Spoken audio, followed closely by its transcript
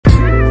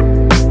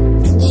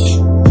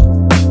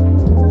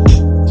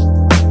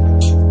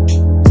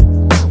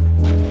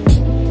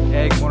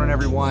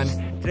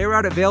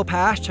out at Vail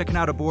Pass checking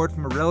out a board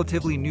from a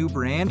relatively new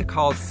brand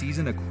called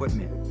Season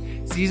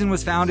Equipment. Season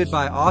was founded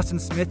by Austin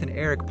Smith and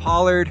Eric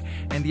Pollard,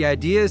 and the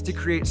idea is to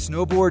create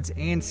snowboards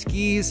and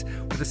skis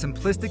with a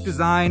simplistic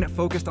design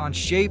focused on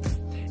shape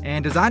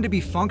and designed to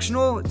be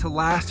functional to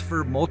last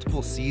for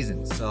multiple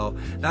seasons. So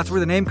that's where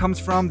the name comes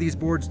from. These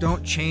boards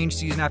don't change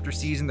season after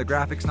season. The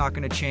graphic's not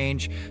gonna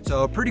change.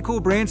 So pretty cool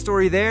brand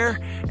story there.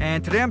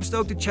 And today I'm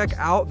stoked to check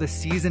out the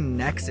Season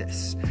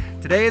Nexus.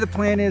 Today the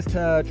plan is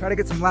to try to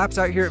get some laps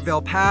out here at Vail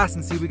Pass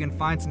and see if we can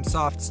find some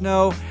soft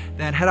snow,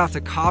 then head out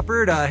to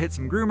Copper to hit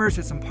some groomers,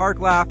 hit some park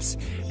laps,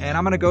 and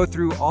I'm gonna go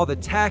through all the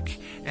tech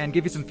and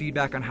give you some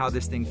feedback on how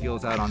this thing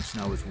feels out on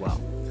snow as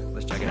well.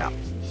 Let's check it out.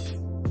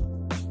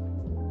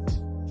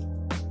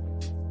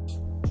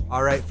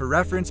 All right, for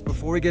reference,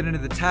 before we get into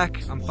the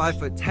tech, I'm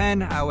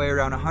 5'10", I weigh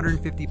around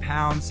 150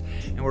 pounds,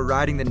 and we're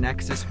riding the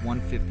Nexus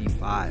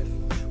 155.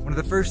 One of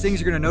the first things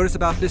you're gonna notice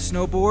about this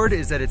snowboard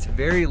is that it's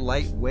very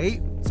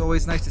lightweight. It's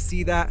always nice to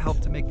see that,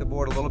 help to make the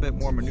board a little bit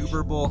more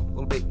maneuverable, a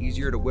little bit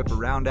easier to whip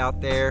around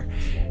out there.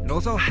 It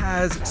also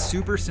has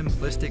super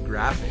simplistic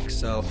graphics.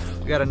 So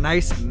we got a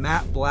nice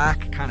matte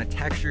black kind of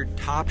textured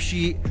top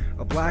sheet,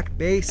 a black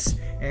base,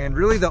 and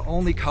really the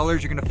only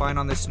colors you're gonna find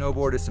on this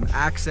snowboard is some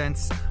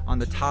accents on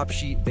the top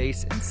sheet,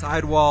 base, and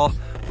sidewall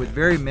with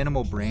very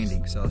minimal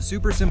branding. So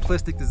super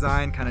simplistic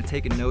design, kind of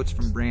taking notes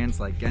from brands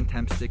like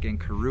Gentempstick and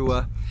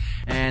Karua.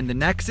 And the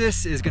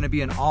Nexus is gonna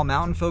be an all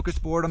mountain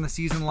focused board on the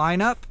Season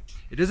lineup.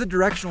 It is a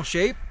directional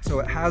shape, so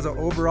it has an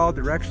overall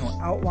directional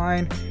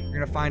outline. You're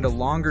gonna find a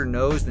longer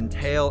nose than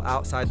tail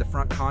outside the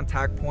front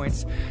contact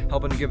points,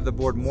 helping to give the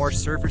board more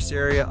surface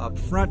area up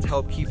front to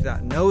help keep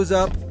that nose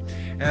up,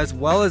 as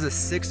well as a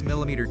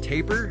 6mm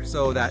taper,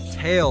 so that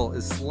tail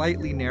is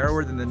slightly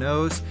narrower than the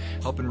nose,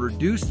 helping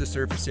reduce the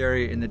surface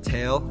area in the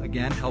tail,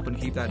 again, helping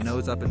keep that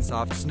nose up in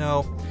soft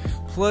snow,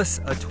 plus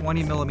a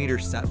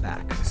 20mm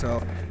setback.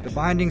 So the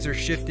bindings are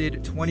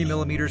shifted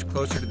 20mm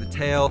closer to the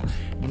tail,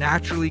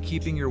 naturally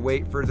keeping your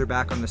weight further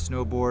back on the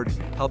snowboard,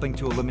 helping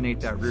to eliminate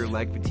that rear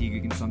leg fatigue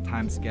you can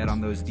sometimes get on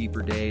those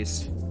deeper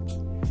days.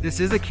 This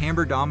is a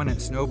camber dominant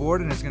snowboard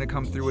and it's gonna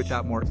come through with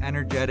that more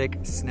energetic,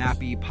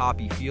 snappy,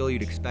 poppy feel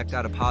you'd expect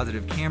out of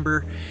positive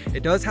camber.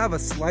 It does have a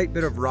slight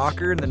bit of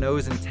rocker in the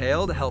nose and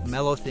tail to help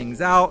mellow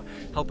things out,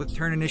 help with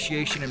turn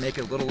initiation and make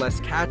it a little less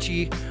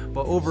catchy,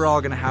 but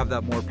overall gonna have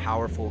that more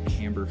powerful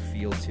camber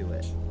feel to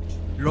it.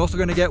 You're also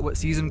gonna get what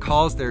Season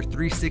calls their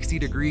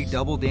 360-degree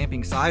double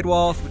damping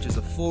sidewalls, which is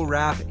a full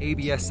wrap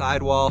ABS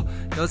sidewall.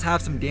 It does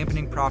have some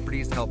dampening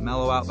properties to help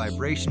mellow out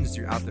vibrations as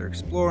you're out there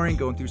exploring,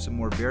 going through some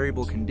more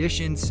variable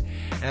conditions,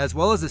 as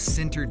well as a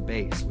sintered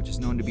base, which is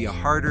known to be a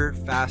harder,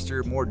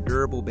 faster, more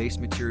durable base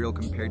material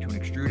compared to an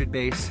extruded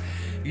base.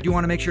 You do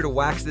wanna make sure to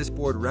wax this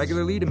board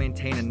regularly to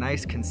maintain a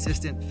nice,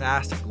 consistent,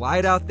 fast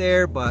glide out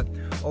there, but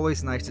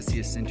always nice to see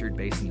a sintered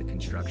base in the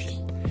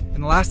construction.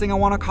 And the last thing I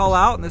want to call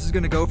out, and this is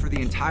going to go for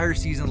the entire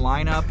Season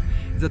lineup,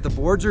 is that the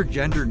boards are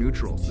gender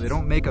neutral. So they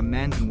don't make a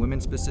men's and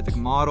women's specific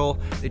model.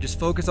 They just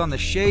focus on the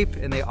shape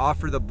and they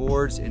offer the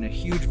boards in a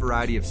huge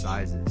variety of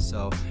sizes.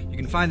 So you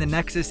can find the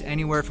Nexus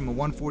anywhere from a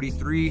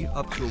 143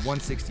 up to a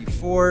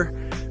 164.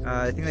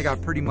 I think they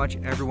got pretty much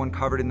everyone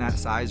covered in that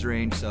size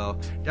range. So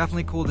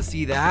definitely cool to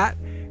see that.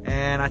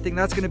 And I think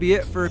that's going to be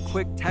it for a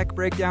quick tech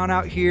breakdown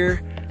out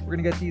here. We're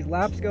gonna get these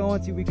laps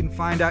going, see what we can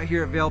find out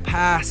here at Vail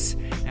Pass,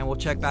 and we'll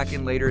check back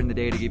in later in the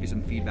day to give you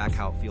some feedback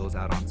how it feels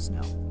out on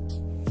snow.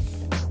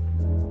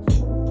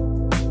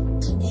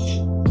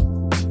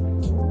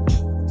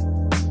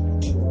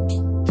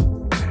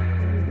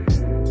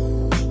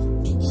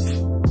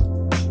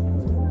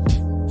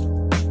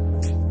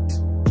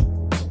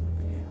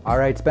 All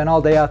right, spent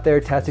all day out there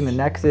testing the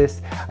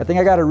Nexus. I think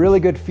I got a really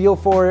good feel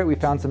for it. We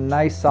found some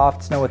nice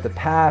soft snow at the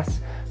pass.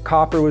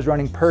 Copper was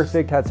running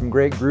perfect, had some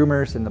great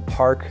groomers, and the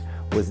park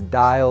was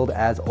dialed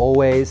as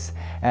always.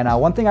 And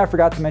one thing I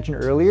forgot to mention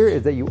earlier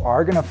is that you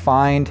are gonna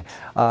find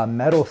a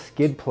metal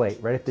skid plate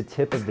right at the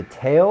tip of the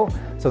tail.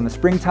 So in the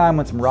springtime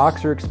when some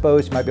rocks are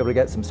exposed, you might be able to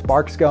get some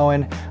sparks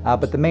going,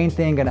 but the main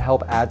thing gonna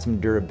help add some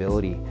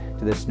durability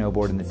to this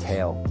snowboard in the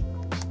tail.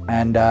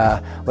 And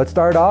let's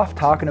start off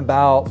talking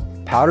about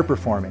powder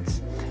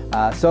performance.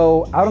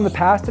 So out on the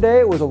pass today,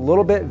 it was a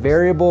little bit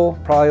variable,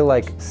 probably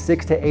like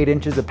 6 to 8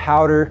 inches of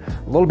powder,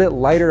 a little bit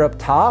lighter up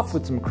top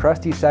with some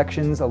crusty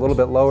sections, a little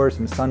bit lower,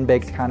 some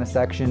sun-baked kind of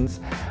sections.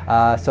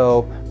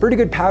 So pretty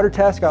good powder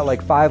test, got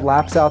like 5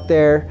 laps out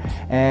there.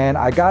 And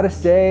I gotta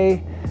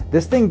say,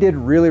 this thing did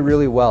really,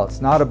 really well. It's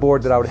not a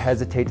board that I would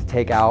hesitate to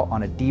take out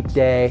on a deep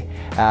day.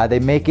 They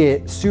make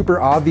it super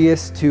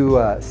obvious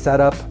to set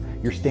up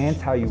your stance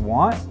how you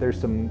want. There's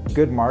some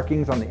good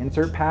markings on the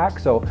insert pack.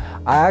 So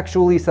I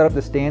actually set up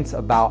the stance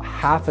about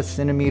 1/2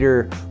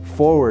 centimeter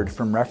forward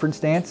from reference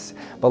stance.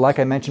 But like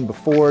I mentioned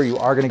before, you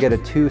are gonna get a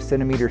 2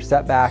 centimeter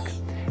setback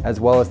as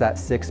well as that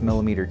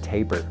 6mm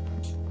taper.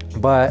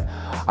 But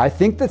I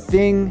think the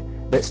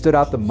thing that stood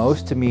out the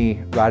most to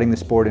me riding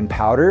this board in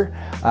powder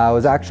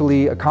was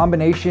actually a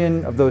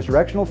combination of those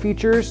directional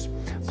features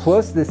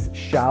plus this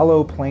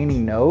shallow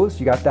planing nose.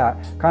 You got that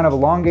kind of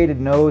elongated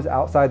nose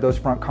outside those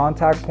front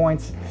contact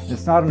points.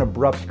 It's not an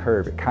abrupt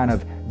curve. It kind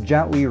of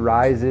gently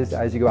rises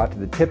as you go out to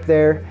the tip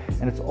there,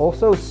 and it's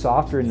also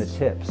softer in the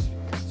tips.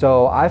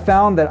 So I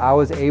found that I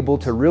was able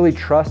to really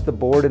trust the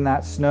board in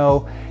that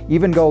snow,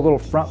 even go a little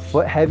front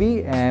foot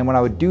heavy, and when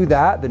I would do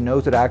that, the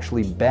nose would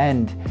actually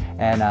bend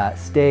and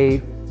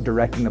stay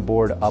directing the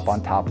board up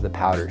on top of the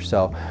powder.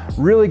 So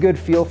really good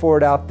feel for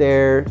it out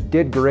there.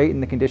 Did great in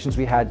the conditions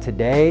we had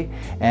today,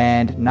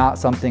 and not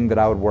something that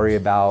I would worry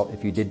about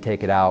if you did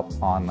take it out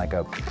on like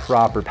a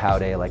proper pow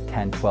day, like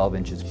 10, 12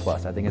 inches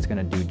plus. I think it's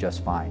gonna do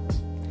just fine.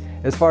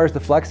 As far as the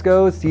flex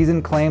goes,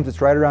 Season claims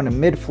it's right around a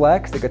mid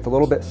flex. It gets a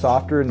little bit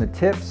softer in the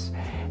tips,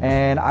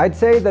 and I'd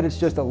say that it's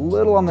just a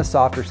little on the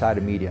softer side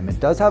of medium. It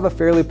does have a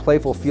fairly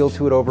playful feel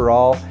to it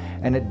overall,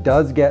 and it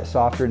does get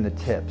softer in the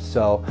tips.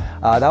 So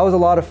that was a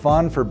lot of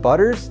fun for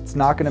butters. It's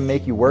not gonna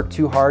make you work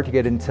too hard to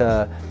get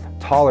into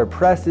taller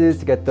presses,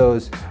 to get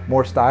those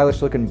more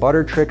stylish looking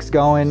butter tricks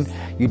going.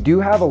 You do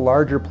have a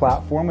larger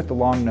platform with the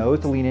long nose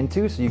to lean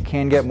into, so you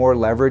can get more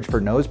leverage for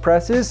nose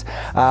presses,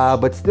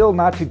 but still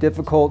not too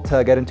difficult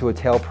to get into a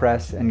tail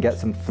press and get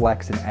some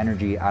flex and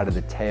energy out of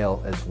the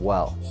tail as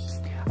well.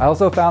 I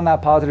also found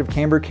that positive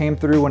camber came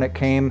through when it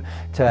came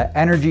to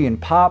energy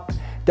and pop.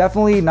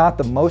 Definitely not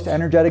the most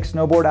energetic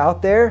snowboard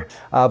out there,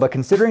 but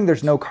considering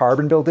there's no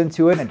carbon built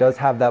into it, and it does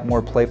have that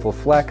more playful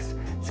flex,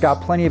 it's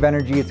got plenty of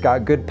energy, it's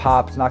got good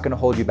pop, it's not gonna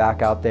hold you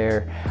back out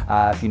there.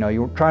 If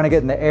you're trying to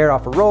get in the air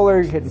off a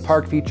roller, you're hitting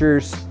park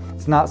features,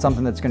 it's not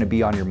something that's gonna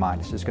be on your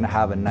mind. It's just gonna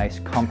have a nice,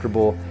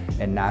 comfortable,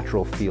 and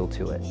natural feel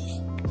to it.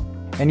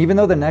 And even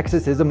though the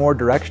Nexus is a more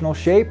directional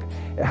shape,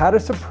 it had a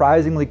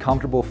surprisingly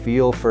comfortable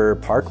feel for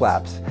park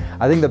laps.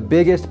 I think the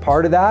biggest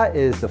part of that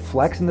is the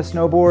flex in the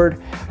snowboard.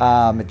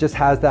 It just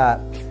has that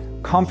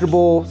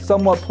comfortable,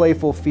 somewhat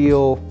playful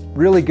feel,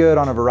 really good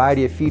on a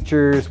variety of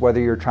features, whether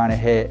you're trying to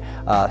hit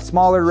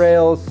smaller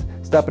rails,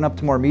 stepping up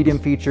to more medium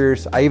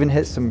features. I even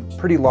hit some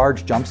pretty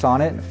large jumps on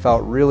it and it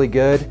felt really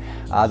good.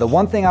 The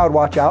one thing I would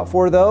watch out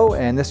for though,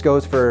 and this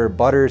goes for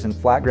butters and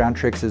flat ground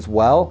tricks as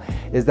well,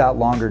 is that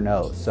longer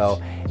nose.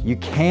 So you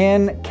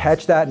can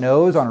catch that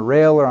nose on a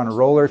rail or on a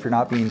roller if you're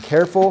not being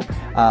careful.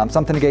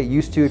 Something to get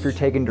used to if you're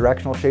taking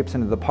directional shapes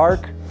into the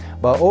park.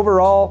 But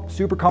overall,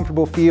 super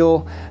comfortable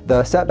feel.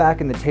 The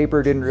setback and the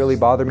taper didn't really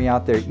bother me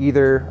out there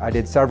either. I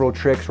did several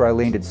tricks where I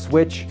landed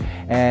switch,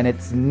 and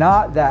it's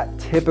not that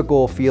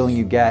typical feeling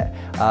you get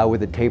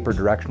with a taper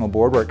directional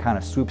board where it kind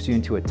of swoops you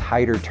into a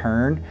tighter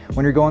turn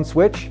when you're going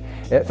switch.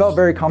 It felt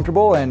very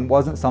comfortable and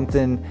wasn't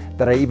something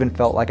that I even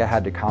felt like I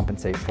had to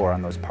compensate for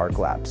on those park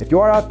laps. If you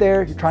are out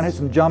there, you're trying to hit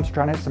some jumps,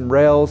 trying to hit some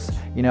rails,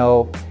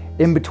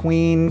 in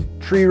between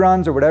tree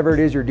runs or whatever it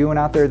is you're doing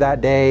out there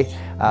that day,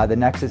 the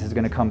Nexus is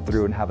gonna come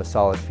through and have a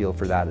solid feel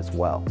for that as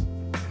well.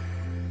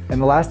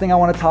 And the last thing I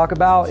want to talk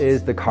about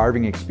is the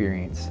carving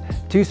experience.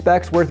 Two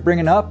specs worth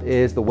bringing up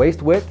is the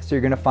waist width. So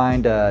you're going to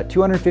find a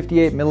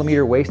 258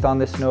 millimeter waist on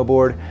this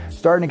snowboard,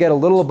 starting to get a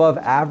little above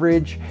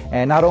average.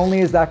 And not only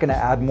is that going to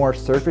add more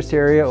surface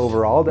area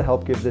overall to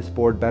help give this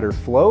board better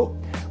float,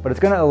 but it's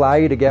going to allow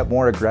you to get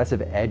more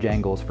aggressive edge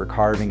angles for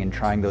carving and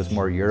trying those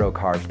more Euro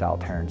carve style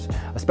turns,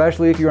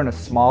 especially if you're in a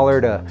smaller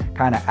to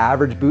kind of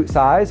average boot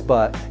size,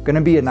 but going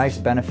to be a nice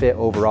benefit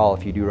overall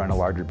if you do run a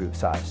larger boot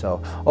size.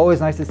 So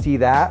always nice to see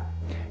that.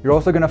 You're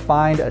also going to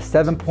find a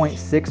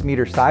 7.6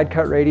 meter side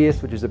cut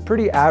radius, which is a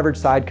pretty average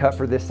side cut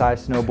for this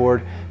size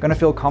snowboard. Going to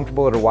feel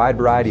comfortable at a wide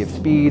variety of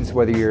speeds,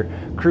 whether you're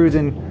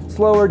cruising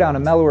slower down a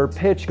mellower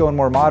pitch, going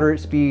more moderate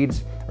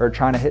speeds, or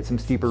trying to hit some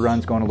steeper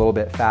runs going a little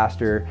bit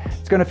faster.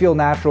 It's gonna feel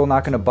natural,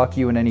 not gonna buck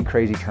you in any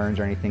crazy turns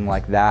or anything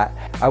like that.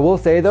 I will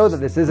say though that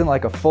this isn't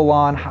like a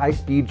full-on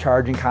high-speed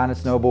charging kind of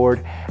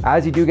snowboard.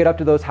 As you do get up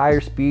to those higher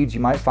speeds, you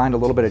might find a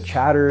little bit of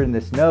chatter in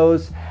this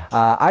nose.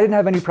 I didn't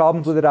have any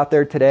problems with it out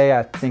there today.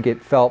 I think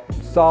it felt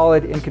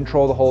solid, in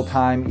control the whole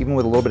time. Even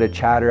with a little bit of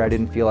chatter, I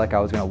didn't feel like I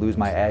was gonna lose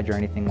my edge or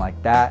anything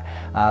like that.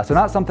 So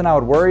not something I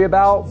would worry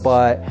about,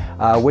 but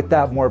with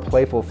that more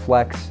playful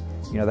flex,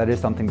 that is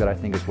something that I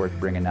think is worth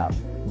bringing up.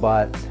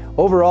 But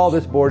overall,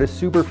 this board is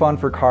super fun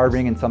for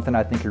carving and something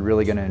I think you're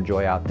really gonna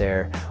enjoy out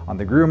there on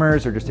the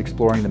groomers or just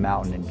exploring the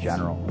mountain in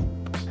general.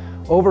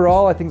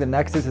 Overall, I think the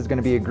Nexus is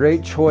gonna be a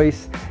great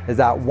choice as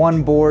that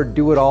one board,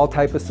 do-it-all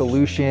type of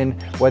solution,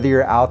 whether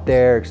you're out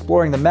there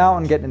exploring the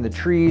mountain, getting in the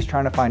trees,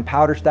 trying to find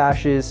powder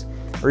stashes,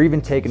 or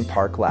even taking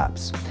park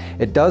laps.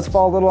 It does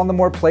fall a little on the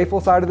more playful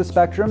side of the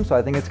spectrum, so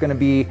I think it's gonna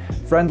be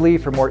friendly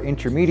for more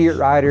intermediate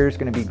riders,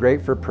 gonna be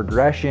great for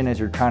progression as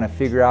you're trying to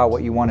figure out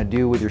what you wanna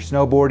do with your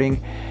snowboarding,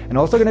 and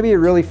also gonna be a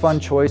really fun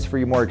choice for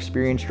you more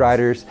experienced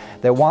riders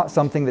that want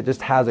something that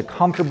just has a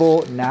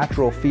comfortable,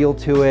 natural feel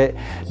to it.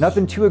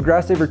 Nothing too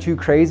aggressive or too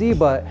crazy,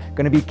 but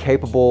gonna be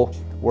capable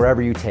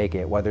wherever you take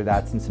it, whether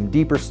that's in some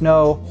deeper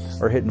snow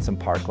or hitting some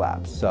park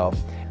laps. So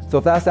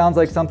if that sounds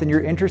like something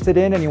you're interested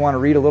in and you want to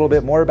read a little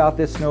bit more about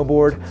this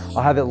snowboard,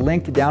 I'll have it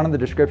linked down in the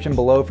description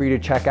below for you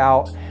to check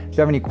out. If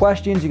you have any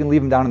questions, you can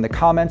leave them down in the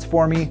comments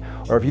for me.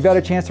 Or if you've had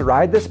a chance to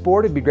ride this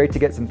board, it'd be great to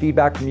get some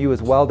feedback from you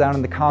as well down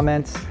in the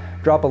comments.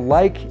 Drop a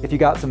like if you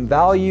got some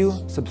value,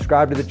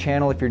 subscribe to the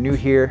channel if you're new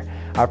here.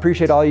 I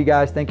appreciate all you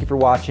guys. Thank you for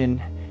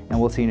watching, and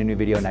we'll see you in a new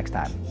video next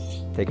time.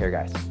 Take care,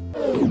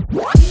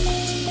 guys.